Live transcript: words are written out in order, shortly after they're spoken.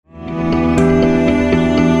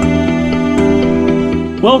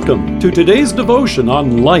Welcome to today's devotion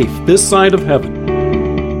on life this side of heaven.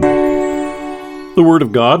 The Word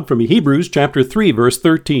of God from Hebrews chapter 3, verse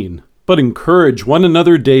 13. But encourage one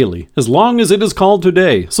another daily, as long as it is called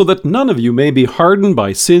today, so that none of you may be hardened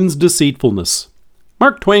by sin's deceitfulness.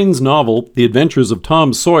 Mark Twain's novel, The Adventures of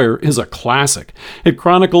Tom Sawyer, is a classic. It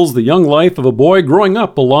chronicles the young life of a boy growing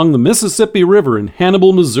up along the Mississippi River in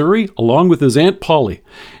Hannibal, Missouri, along with his Aunt Polly.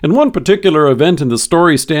 And one particular event in the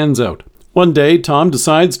story stands out. One day, Tom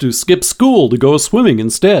decides to skip school to go swimming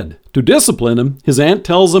instead. To discipline him, his aunt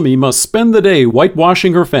tells him he must spend the day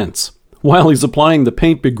whitewashing her fence. While he's applying the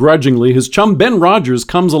paint begrudgingly, his chum Ben Rogers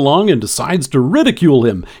comes along and decides to ridicule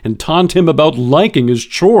him and taunt him about liking his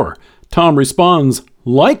chore. Tom responds,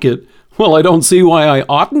 "Like it? Well, I don't see why I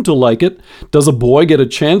oughtn't to like it. Does a boy get a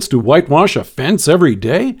chance to whitewash a fence every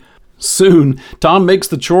day?" Soon, Tom makes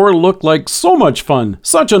the chore look like so much fun,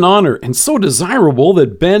 such an honor, and so desirable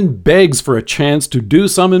that Ben begs for a chance to do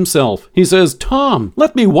some himself. He says, "Tom,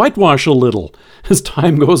 let me whitewash a little." As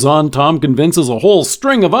time goes on, Tom convinces a whole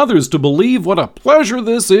string of others to believe what a pleasure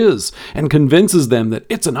this is, and convinces them that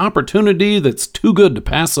it's an opportunity that's too good to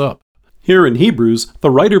pass up. Here in Hebrews, the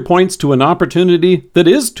writer points to an opportunity that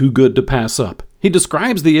is too good to pass up. He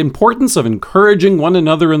describes the importance of encouraging one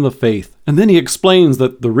another in the faith, and then he explains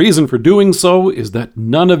that the reason for doing so is that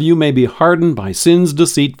none of you may be hardened by sin's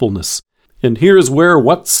deceitfulness. And here's where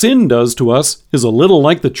what sin does to us is a little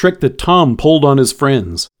like the trick that Tom pulled on his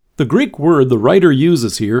friends. The Greek word the writer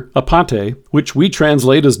uses here, apate, which we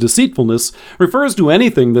translate as deceitfulness, refers to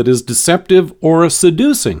anything that is deceptive or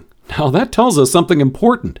seducing. Now that tells us something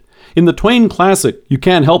important. In the Twain classic, you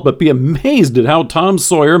can't help but be amazed at how Tom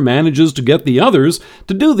Sawyer manages to get the others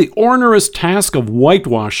to do the onerous task of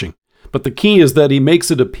whitewashing. But the key is that he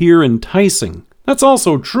makes it appear enticing. That's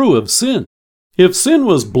also true of sin. If sin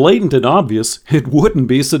was blatant and obvious, it wouldn't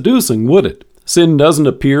be seducing, would it? Sin doesn't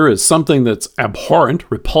appear as something that's abhorrent,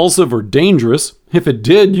 repulsive, or dangerous. If it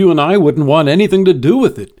did, you and I wouldn't want anything to do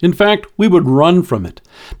with it. In fact, we would run from it.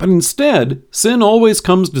 But instead, sin always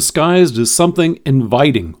comes disguised as something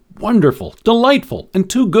inviting, wonderful, delightful, and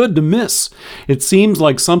too good to miss. It seems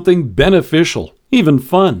like something beneficial, even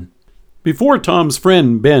fun. Before Tom's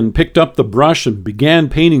friend Ben picked up the brush and began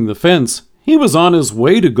painting the fence, he was on his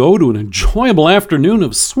way to go to an enjoyable afternoon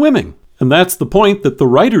of swimming. And that's the point that the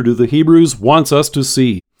writer to the Hebrews wants us to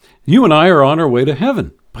see. You and I are on our way to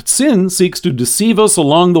heaven, but sin seeks to deceive us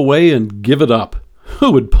along the way and give it up.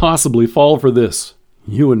 Who would possibly fall for this?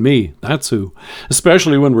 You and me, that's who.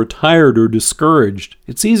 Especially when we're tired or discouraged.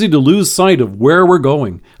 It's easy to lose sight of where we're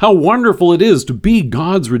going, how wonderful it is to be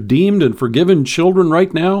God's redeemed and forgiven children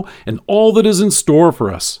right now, and all that is in store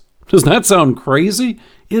for us. Does that sound crazy?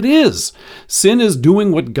 It is. Sin is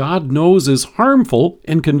doing what God knows is harmful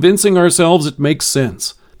and convincing ourselves it makes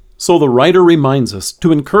sense. So the writer reminds us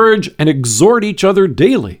to encourage and exhort each other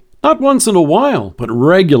daily, not once in a while, but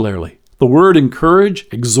regularly. The word encourage,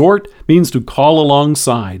 exhort, means to call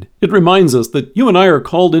alongside. It reminds us that you and I are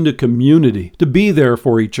called into community, to be there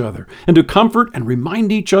for each other, and to comfort and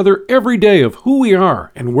remind each other every day of who we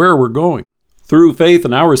are and where we're going. Through faith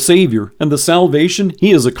in our Savior and the salvation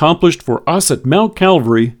He has accomplished for us at Mount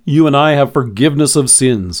Calvary, you and I have forgiveness of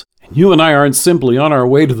sins. And you and I aren't simply on our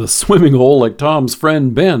way to the swimming hole like Tom's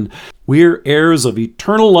friend Ben. We're heirs of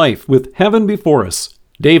eternal life with heaven before us.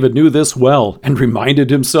 David knew this well and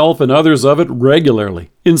reminded himself and others of it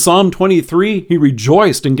regularly. In Psalm 23, he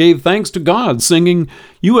rejoiced and gave thanks to God, singing,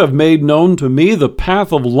 "You have made known to me the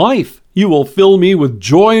path of life. You will fill me with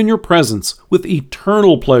joy in your presence, with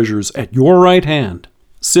eternal pleasures at your right hand."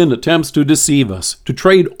 Sin attempts to deceive us, to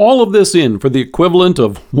trade all of this in for the equivalent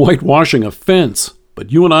of whitewashing a fence.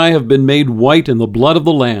 But you and I have been made white in the blood of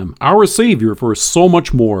the Lamb, our Savior, for so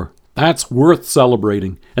much more. That's worth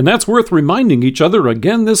celebrating, and that's worth reminding each other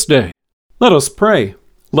again this day. Let us pray.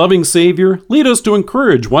 Loving Savior, lead us to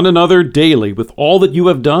encourage one another daily with all that you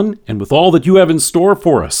have done and with all that you have in store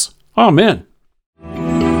for us. Amen.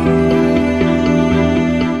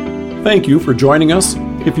 Thank you for joining us.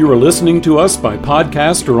 If you are listening to us by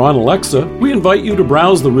podcast or on Alexa, we invite you to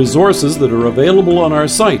browse the resources that are available on our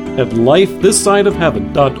site at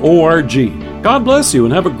lifethissideofheaven.org. God bless you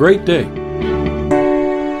and have a great day.